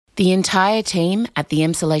The entire team at the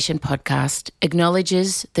Emsolation podcast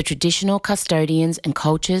acknowledges the traditional custodians and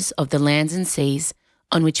cultures of the lands and seas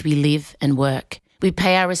on which we live and work. We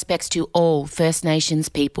pay our respects to all First Nations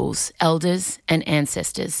peoples, elders and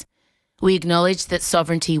ancestors. We acknowledge that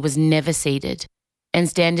sovereignty was never ceded and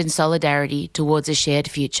stand in solidarity towards a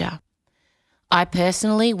shared future. I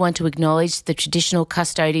personally want to acknowledge the traditional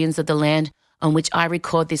custodians of the land on which I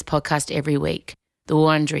record this podcast every week, the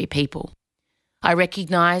Wurundjeri people. I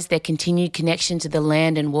recognise their continued connection to the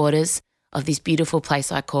land and waters of this beautiful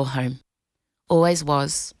place I call home. Always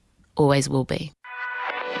was, always will be.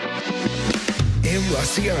 Em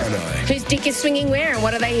Rusciano. Whose dick is swinging where and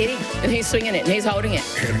what are they hitting? And who's swinging it and who's holding it?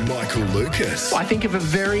 And Michael Lucas. I think of a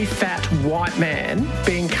very fat white man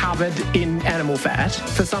being covered in animal fat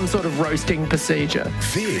for some sort of roasting procedure.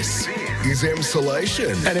 This is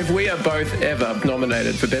Emsolation. And if we are both ever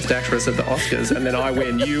nominated for Best Actress at the Oscars and then I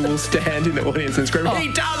win, you will stand in the audience and scream,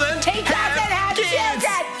 He doesn't have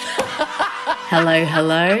children!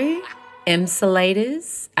 Hello,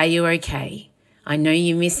 Emsolators. Are you okay? I know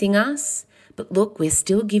you're missing us. But look, we're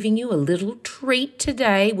still giving you a little treat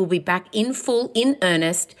today. We'll be back in full, in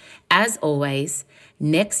earnest, as always,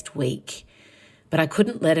 next week. But I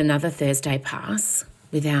couldn't let another Thursday pass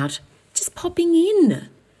without just popping in.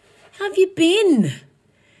 How have you been?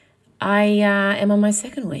 I am on my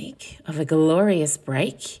second week of a glorious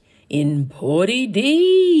break in Porty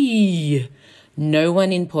D. No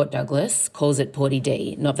one in Port Douglas calls it Porty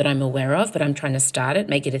D. Not that I'm aware of, but I'm trying to start it,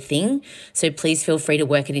 make it a thing. So please feel free to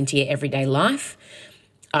work it into your everyday life.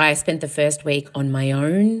 I spent the first week on my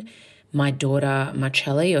own. My daughter,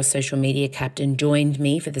 Marcella, your social media captain, joined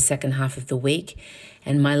me for the second half of the week.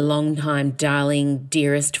 And my longtime darling,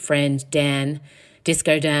 dearest friend, Dan,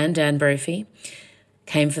 Disco Dan Brophy,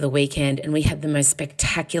 came for the weekend and we had the most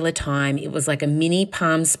spectacular time. It was like a mini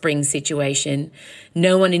Palm Springs situation.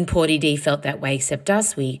 No one in Porty D felt that way except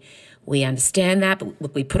us. We understand that, but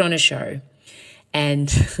look, we put on a show. And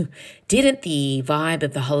didn't the vibe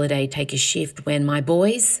of the holiday take a shift when my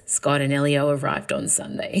boys, Scott and Elio, arrived on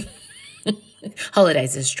Sunday?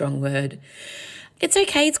 Holiday's a strong word. It's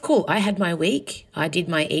okay, it's cool. I had my week. I did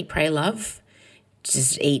my eat, pray, love.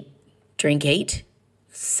 Just eat, drink, eat,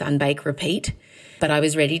 sunbake, repeat. But I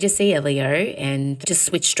was ready to see Elio and just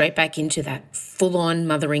switch straight back into that full-on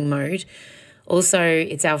mothering mode. Also,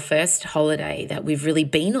 it's our first holiday that we've really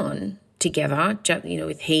been on together,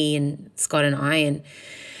 with he and Scott and I. And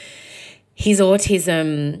his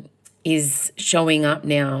autism is showing up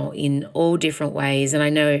now in all different ways. And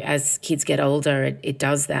I know as kids get older, it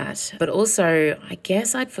does that. But also, I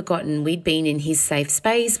guess I'd forgotten we'd been in his safe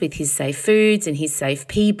space with his safe foods and his safe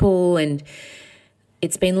people, and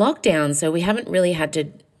it's been lockdown, so we haven't really had to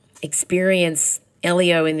experience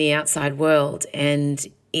Elio in the outside world, and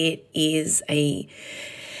it is a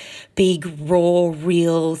big, raw,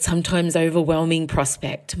 real, sometimes overwhelming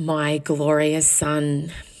prospect. My glorious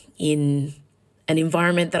son in an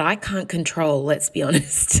environment that I can't control, let's be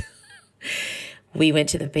honest. We went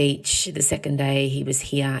to the beach the second day he was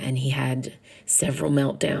here and he had several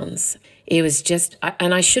meltdowns. It was just,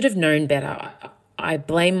 and I should have known better. I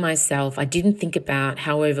blame myself. I didn't think about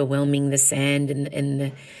how overwhelming the sand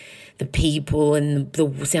and the people and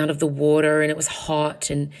the sound of the water, and it was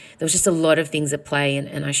hot, and there was just a lot of things at play,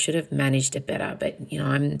 and I should have managed it better. But,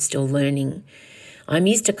 I'm still learning. I'm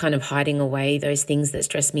used to kind of hiding away those things that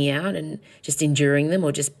stress me out and just enduring them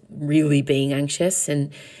or just really being anxious.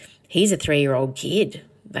 And he's a 3-year-old kid.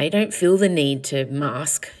 They don't feel the need to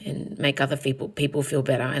mask and make other people feel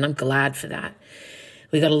better, and I'm glad for that.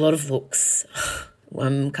 We got a lot of looks.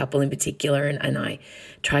 One couple in particular, and I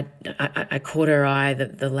caught her eye,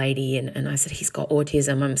 the lady, and I said, he's got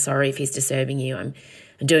autism. I'm sorry if he's disturbing you. I'm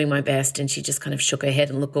doing my best. And she just kind of shook her head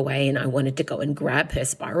and looked away, and I wanted to go and grab her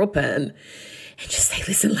spiral perm and just say,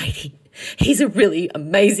 listen, lady, he's a really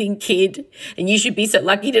amazing kid, and you should be so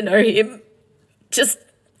lucky to know him.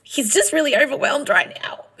 He's just really overwhelmed right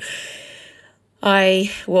now. I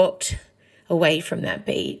walked away from that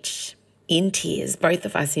beach in tears, both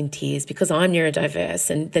of us in tears, because I'm neurodiverse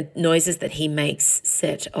and the noises that he makes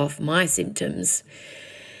set off my symptoms.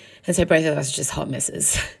 And so both of us are just hot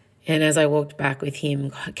messes. And as I walked back with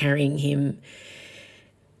him, carrying him,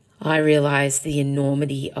 I realised the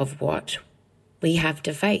enormity of what we have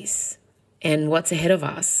to face and what's ahead of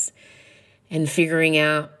us, and figuring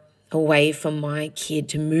out a way for my kid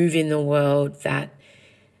to move in the world that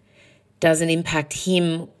doesn't impact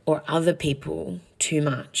him or other people too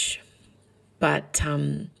much. But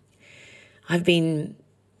I've been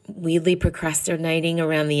weirdly procrastinating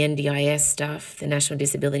around the NDIS stuff, the National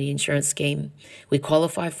Disability Insurance Scheme. We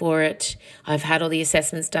qualify for it. I've had all the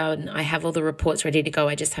assessments done. I have all the reports ready to go.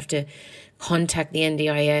 I just have to contact the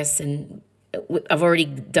NDIS, and I've already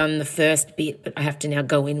done the first bit, but I have to now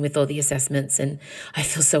go in with all the assessments, and I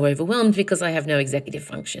feel so overwhelmed because I have no executive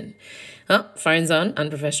function. Oh, phone's on,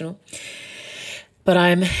 unprofessional. But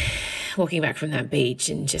I'm walking back from that beach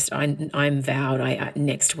and just I'm vowed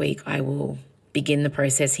next week I will begin the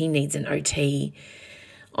process. He needs an OT.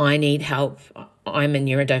 I need help. I'm a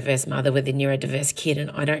neurodiverse mother with a neurodiverse kid,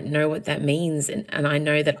 and I don't know what that means. And I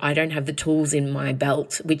know that I don't have the tools in my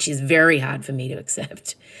belt, which is very hard for me to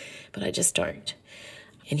accept, but I just don't.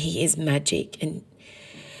 And he is magic. And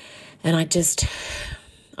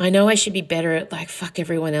I know I should be better at fuck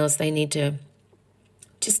everyone else. They need to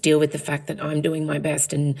just deal with the fact that I'm doing my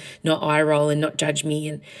best and not eye roll and not judge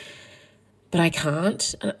me. But I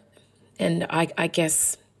can't. And I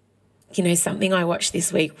guess, something I watched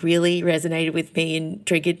this week really resonated with me and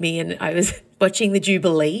triggered me. And I was watching the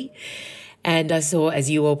Jubilee, and I saw, as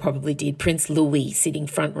you all probably did, Prince Louis sitting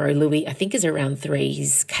front row. Louis, I think, is around 3.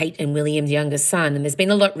 He's Kate and William's youngest son, and there's been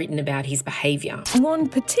a lot written about his behaviour. One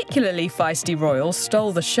particularly feisty royal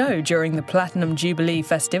stole the show during the Platinum Jubilee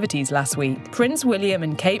festivities last week. Prince William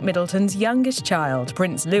and Kate Middleton's youngest child,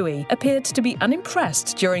 Prince Louis, appeared to be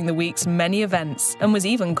unimpressed during the week's many events and was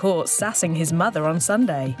even caught sassing his mother on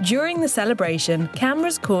Sunday. During the celebration,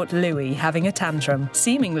 cameras caught Louis having a tantrum,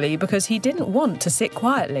 seemingly because he didn't want to sit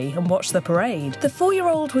quietly and watch the parade. The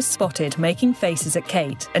 4-year-old was spotted making faces at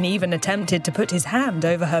Kate and even attempted to put his hand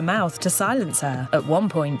over her mouth to silence her. At one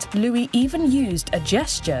point, Louis even used a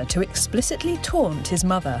gesture to explicitly taunt his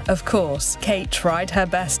mother. Of course, Kate tried her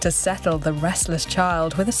best to settle the restless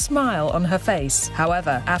child with a smile on her face.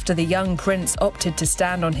 However, after the young prince opted to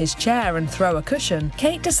stand on his chair and throw a cushion,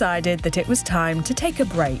 Kate decided that it was time to take a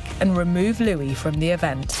break and remove Louis from the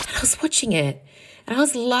event. I was watching it, and I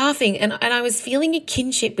was laughing, and I was feeling a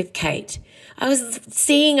kinship with Kate. I was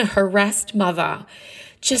seeing a harassed mother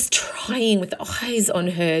just trying, with eyes on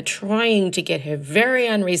her, trying to get her very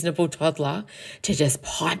unreasonable toddler to just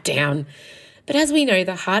pipe down. But as we know,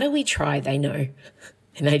 the harder we try, they know.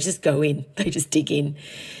 And they just go in, they just dig in.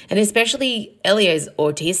 And especially Elio's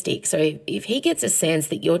autistic, so if he gets a sense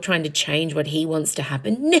that you're trying to change what he wants to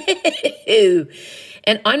happen, no.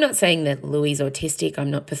 And I'm not saying that Louis is autistic.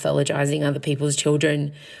 I'm not pathologizing other people's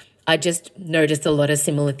children. I just noticed a lot of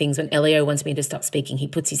similar things. When Elio wants me to stop speaking, he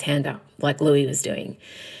puts his hand up like Louis was doing.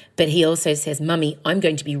 But he also says, Mummy, I'm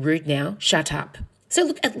going to be rude now. Shut up. So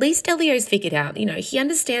look, at least Elio's figured out, he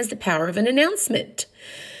understands the power of an announcement.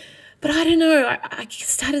 But I don't know, I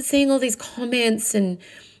started seeing all these comments and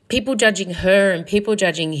people judging her and people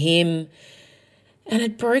judging him. And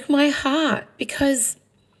it broke my heart because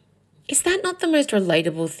is that not the most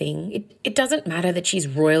relatable thing? It doesn't matter that she's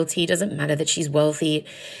royalty. It doesn't matter that she's wealthy.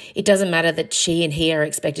 It doesn't matter that she and he are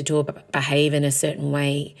expected to behave in a certain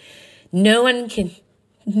way. No one can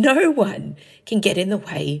get in the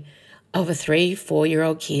way of a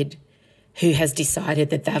 3-4-year-old kid who has decided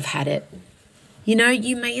that they've had it. You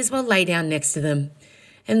may as well lay down next to them.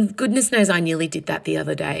 And goodness knows I nearly did that the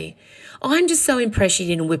other day. I'm just so impressed she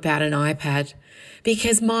didn't whip out an iPad.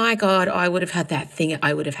 Because, my God, I would have had that thing.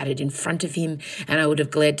 I would have had it in front of him, and I would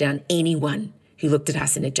have glared down anyone who looked at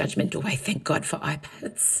us in a judgmental way. Thank God for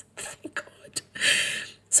iPads. Thank God.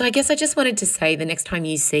 So I guess I just wanted to say, the next time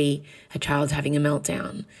you see a child having a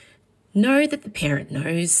meltdown, know that the parent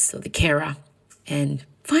knows, or the carer, and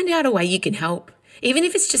find out a way you can help. Even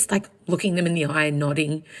if it's just looking them in the eye and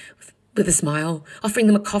nodding with a smile, offering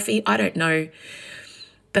them a coffee, I don't know.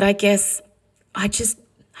 But I guess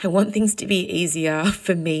I want things to be easier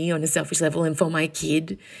for me on a selfish level and for my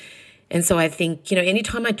kid. And so I think,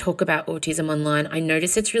 anytime I talk about autism online, I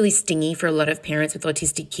notice it's really stingy for a lot of parents with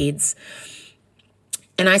autistic kids.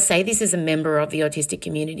 And I say this as a member of the autistic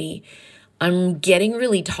community. I'm getting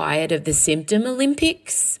really tired of the symptom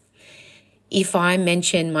Olympics. If I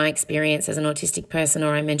mention my experience as an autistic person,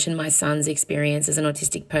 or I mention my son's experience as an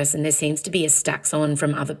autistic person, there seems to be a stacks on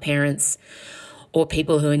from other parents or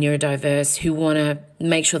people who are neurodiverse who want to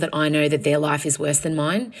make sure that I know that their life is worse than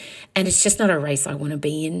mine. And it's just not a race I want to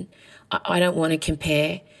be in. I don't want to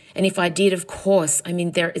compare. And if I did, of course,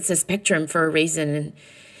 it's a spectrum for a reason. And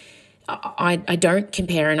I don't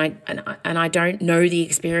compare, and I don't know the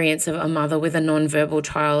experience of a mother with a nonverbal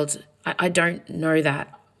child. I don't know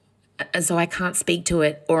that. And so I can't speak to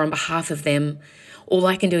it or on behalf of them. All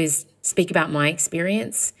I can do is speak about my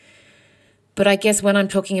experience. But I guess when I'm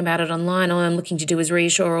talking about it online, all I'm looking to do is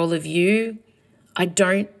reassure all of you.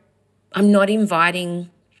 I'm not inviting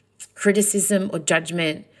criticism or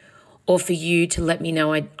judgment or for you to let me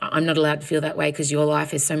know I'm not allowed to feel that way because your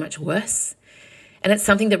life is so much worse. And it's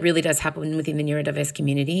something that really does happen within the neurodiverse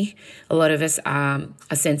community. A lot of us are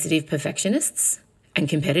sensitive perfectionists and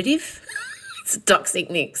competitive. It's a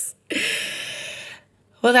toxic mix.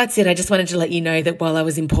 Well, that's it. I just wanted to let you know that while I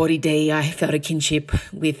was in Porty D, I felt a kinship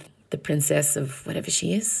with the princess of whatever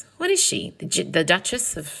she is. What is she? The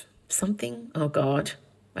Duchess of something? Oh, God.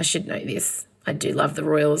 I should know this. I do love the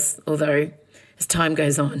royals, although as time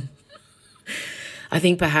goes on, I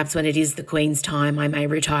think perhaps when it is the Queen's time, I may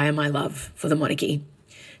retire my love for the monarchy.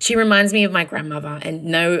 She reminds me of my grandmother, and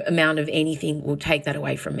no amount of anything will take that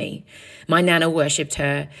away from me. My Nana worshipped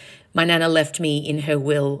her. My Nana left me in her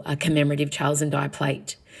will a commemorative Charles and Di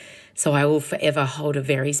plate. So I will forever hold a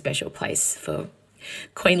very special place for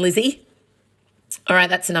Queen Lizzie. All right,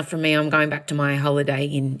 that's enough from me. I'm going back to my holiday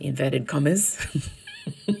in inverted commas.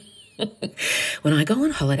 When I go on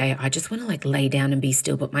holiday, I just want to lay down and be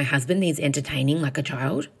still, but my husband needs entertaining like a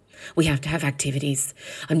child. We have to have activities.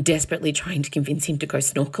 I'm desperately trying to convince him to go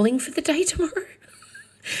snorkeling for the day tomorrow.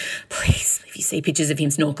 Please, if you see pictures of him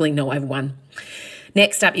snorkeling, know I've won.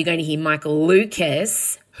 Next up, you're going to hear Michael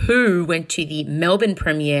Lucas, who went to the Melbourne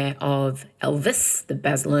premiere of Elvis, the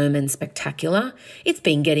Baz Luhrmann spectacular. It's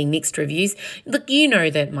been getting mixed reviews. Look, you know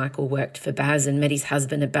that Michael worked for Baz and met his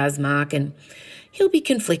husband at Baz Mark, and he'll be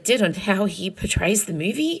conflicted on how he portrays the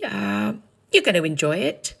movie. You're going to enjoy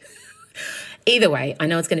it. Either way, I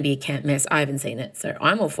know it's going to be a camp mess. I haven't seen it, so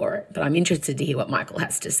I'm all for it, but I'm interested to hear what Michael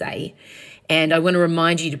has to say. And I want to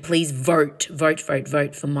remind you to please vote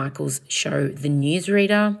for Michael's show, The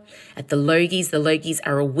Newsreader, at the Logies. The Logies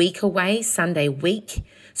are a week away, Sunday week.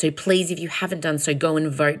 So please, if you haven't done so, go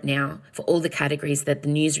and vote now for all the categories that The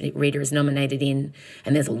Newsreader is nominated in.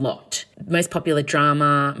 And there's a lot. Most popular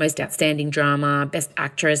drama, most outstanding drama, best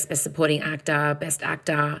actress, best supporting actor, best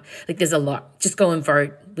actor. There's a lot. Just go and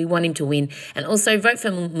vote. We want him to win. And also vote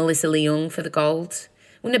for Melissa Leung for the gold.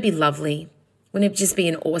 Wouldn't it be lovely? Wouldn't it just be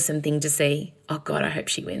an awesome thing to see? Oh, God, I hope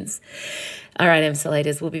she wins. All right,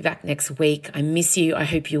 Emsolators, we'll be back next week. I miss you. I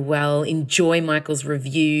hope you're well. Enjoy Michael's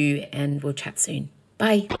review, and we'll chat soon.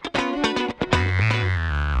 Bye.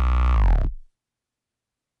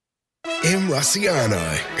 M.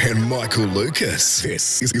 Rusciano and Michael Lucas.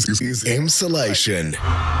 This is Emsolation.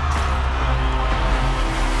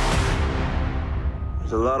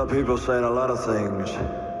 There's a lot of people saying a lot of things.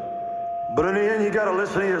 But in the end, you gotta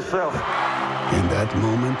listen to yourself. In that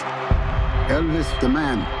moment, Elvis the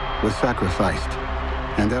man was sacrificed,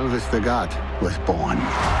 and Elvis the God was born.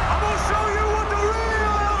 I'm gonna show you what the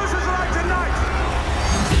real Elvis is like tonight.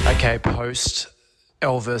 Okay, post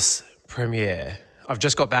Elvis premiere. I've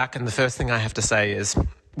just got back, and the first thing I have to say is,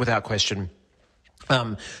 without question,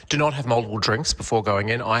 do not have multiple drinks before going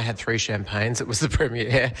in. I had 3 champagnes. It was the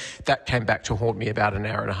premiere. That came back to haunt me about an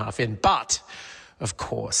hour and a half in. But, of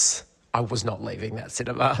course, I was not leaving that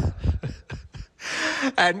cinema.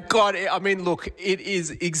 And God, I mean, look, it is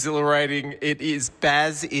exhilarating. He is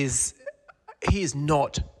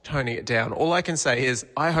not toning it down. All I can say is,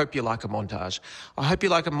 I hope you like a montage. I hope you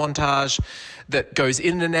like a montage that goes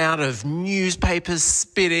in and out of newspapers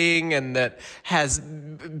spinning and that has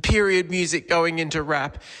period music going into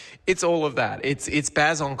rap. It's all of that. It's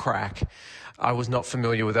Baz on crack. I was not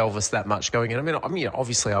familiar with Elvis that much going in. I mean,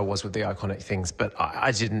 obviously I was with the iconic things, but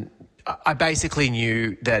I didn't. I basically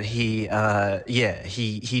knew that he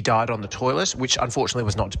died on the toilet, which unfortunately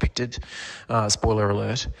was not depicted. Spoiler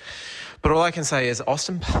alert. But all I can say is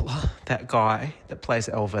Austin Butler, that guy that plays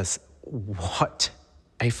Elvis, what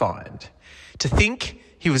a find. To think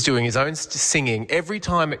he was doing his own singing every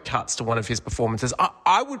time it cuts to one of his performances.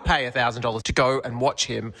 I would pay $1,000 to go and watch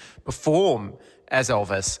him perform as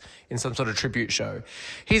Elvis in some sort of tribute show.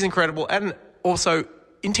 He's incredible and also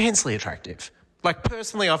intensely attractive.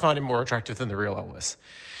 Personally, I find him more attractive than the real Elvis.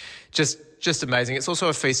 Just amazing. It's also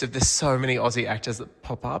a feast of there's so many Aussie actors that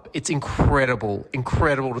pop up. It's incredible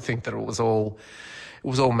to think that it was all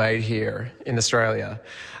made here in Australia.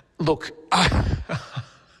 Look, I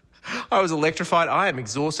was electrified. I am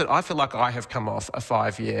exhausted. I feel like I have come off a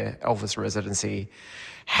 5-year Elvis residency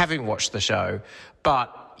having watched the show,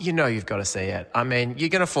 but you've got to see it. I mean, you're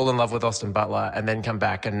going to fall in love with Austin Butler and then come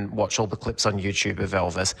back and watch all the clips on YouTube of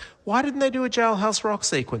Elvis. Why didn't they do a Jailhouse Rock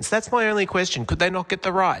sequence? That's my only question. Could they not get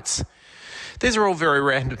the rights? These are all very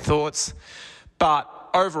random thoughts, but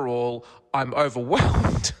overall, I'm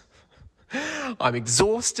overwhelmed. I'm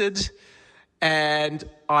exhausted, and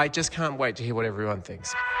I just can't wait to hear what everyone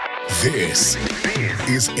thinks. This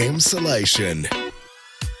is Emsolation.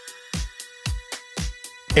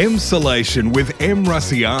 Emsolation with M.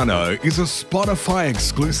 Russiano is a Spotify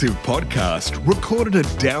exclusive podcast recorded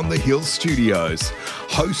at Down the Hill Studios.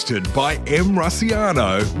 Hosted by M.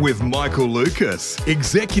 Russiano with Michael Lucas.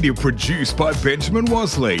 Executive produced by Benjamin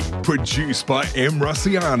Wasley. Produced by M.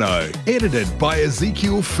 Russiano. Edited by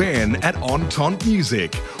Ezekiel Fenn at Entente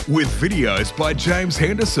Music. With videos by James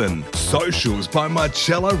Henderson. Socials by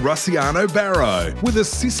Marcella Russiano Barrow. With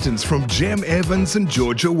assistance from Jem Evans and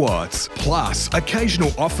Georgia Watts. Plus,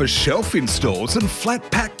 occasional office shelf installs and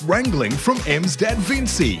flat pack wrangling from M's dad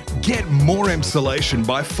Vincey. Get more Emsolation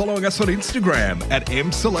by following us on Instagram at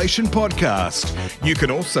Emsolation Podcast. You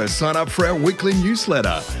can also sign up for our weekly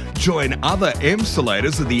newsletter. Join other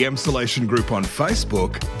Emsolators of the Emsolation group on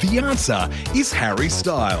Facebook. The answer is Harry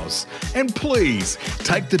Styles. And please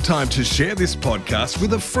take the time to share this podcast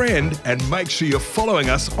with a friend and make sure you're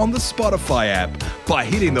following us on the Spotify app by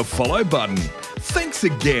hitting the follow button. Thanks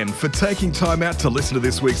again for taking time out to listen to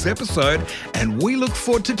this week's episode, and we look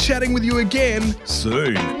forward to chatting with you again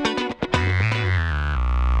soon.